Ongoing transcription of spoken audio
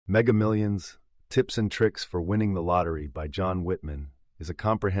Mega Millions, Tips and Tricks for Winning the Lottery by John Whitman is a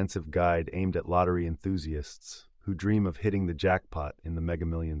comprehensive guide aimed at lottery enthusiasts who dream of hitting the jackpot in the Mega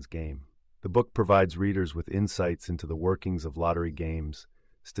Millions game. The book provides readers with insights into the workings of lottery games,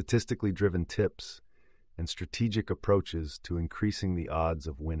 statistically driven tips, and strategic approaches to increasing the odds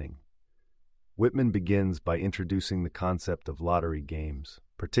of winning. Whitman begins by introducing the concept of lottery games,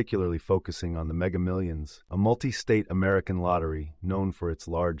 particularly focusing on the Mega Millions, a multi-state American lottery known for its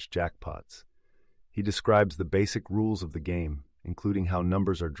large jackpots. He describes the basic rules of the game, including how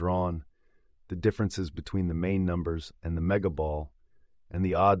numbers are drawn, the differences between the main numbers and the mega ball, and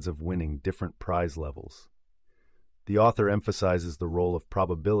the odds of winning different prize levels. The author emphasizes the role of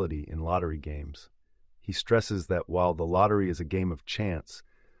probability in lottery games. He stresses that while the lottery is a game of chance,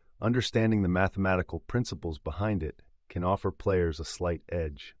 understanding the mathematical principles behind it can offer players a slight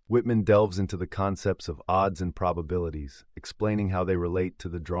edge. Whitman delves into the concepts of odds and probabilities, explaining how they relate to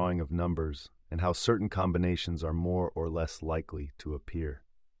the drawing of numbers and how certain combinations are more or less likely to appear.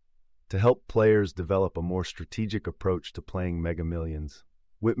 To help players develop a more strategic approach to playing Mega Millions,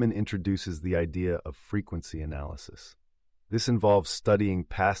 Whitman introduces the idea of frequency analysis. This involves studying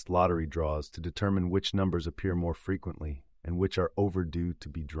past lottery draws to determine which numbers appear more frequently and which are overdue to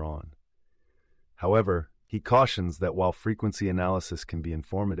be drawn. However, he cautions that while frequency analysis can be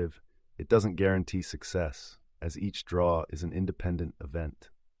informative, it doesn't guarantee success, as each draw is an independent event.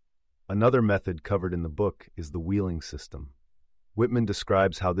 Another method covered in the book is the wheeling system. Whitman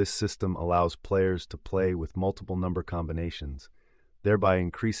describes how this system allows players to play with multiple number combinations, thereby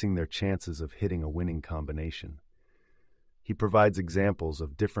increasing their chances of hitting a winning combination. He provides examples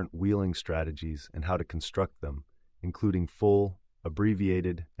of different wheeling strategies and how to construct them, including full,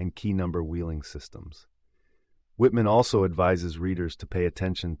 abbreviated, and key number wheeling systems. Whitman also advises readers to pay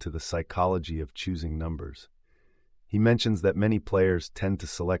attention to the psychology of choosing numbers. He mentions that many players tend to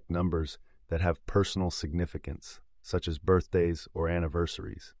select numbers that have personal significance, such as birthdays or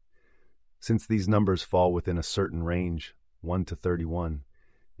anniversaries. Since these numbers fall within a certain range, 1 to 31,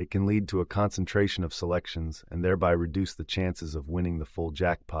 it can lead to a concentration of selections and thereby reduce the chances of winning the full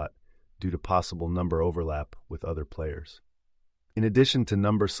jackpot due to possible number overlap with other players. In addition to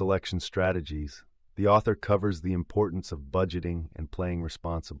number selection strategies, the author covers the importance of budgeting and playing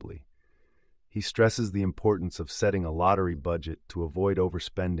responsibly. He stresses the importance of setting a lottery budget to avoid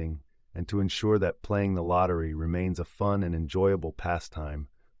overspending and to ensure that playing the lottery remains a fun and enjoyable pastime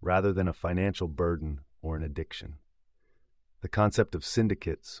rather than a financial burden or an addiction. The concept of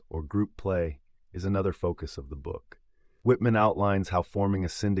syndicates or group play is another focus of the book. Whitman outlines how forming a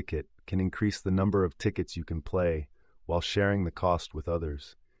syndicate can increase the number of tickets you can play while sharing the cost with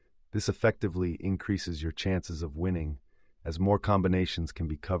others. This effectively increases your chances of winning, as more combinations can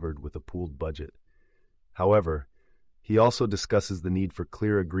be covered with a pooled budget. However, he also discusses the need for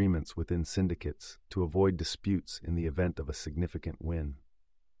clear agreements within syndicates to avoid disputes in the event of a significant win.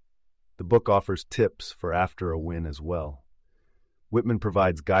 The book offers tips for after a win as well. Whitman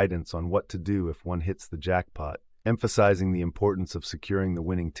provides guidance on what to do if one hits the jackpot, emphasizing the importance of securing the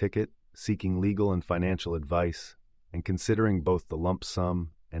winning ticket, seeking legal and financial advice, and considering both the lump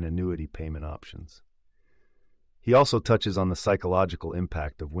sum and annuity payment options. He also touches on the psychological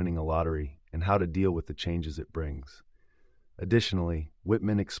impact of winning a lottery and how to deal with the changes it brings. Additionally,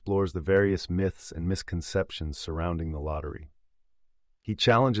 Whitman explores the various myths and misconceptions surrounding the lottery. He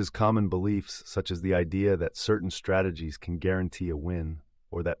challenges common beliefs such as the idea that certain strategies can guarantee a win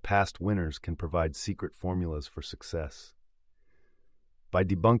or that past winners can provide secret formulas for success. By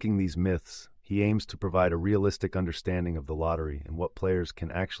debunking these myths, he aims to provide a realistic understanding of the lottery and what players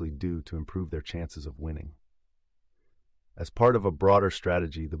can actually do to improve their chances of winning. As part of a broader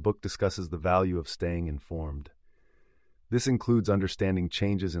strategy, the book discusses the value of staying informed. This includes understanding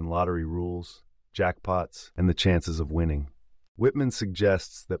changes in lottery rules, jackpots, and the chances of winning. Whitman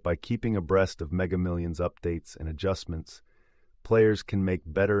suggests that by keeping abreast of Mega Millions updates and adjustments, players can make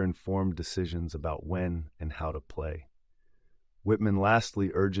better informed decisions about when and how to play. Whitman lastly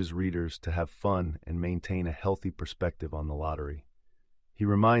urges readers to have fun and maintain a healthy perspective on the lottery. He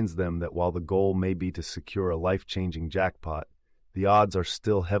reminds them that while the goal may be to secure a life-changing jackpot, the odds are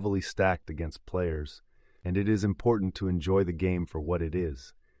still heavily stacked against players, and it is important to enjoy the game for what it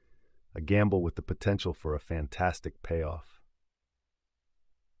is, a gamble with the potential for a fantastic payoff.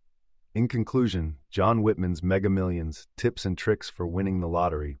 In conclusion, John Whitman's Mega Millions, Tips and Tricks for Winning the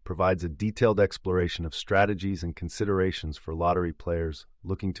Lottery provides a detailed exploration of strategies and considerations for lottery players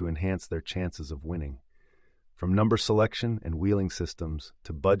looking to enhance their chances of winning. From number selection and wheeling systems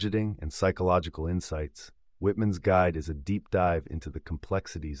to budgeting and psychological insights, Whitman's guide is a deep dive into the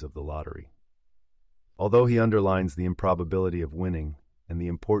complexities of the lottery. Although he underlines the improbability of winning and the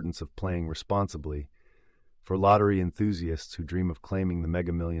importance of playing responsibly, for lottery enthusiasts who dream of claiming the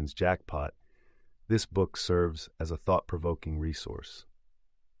Mega Millions jackpot, this book serves as a thought-provoking resource.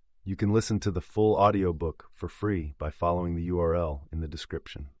 You can listen to the full audiobook for free by following the URL in the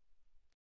description.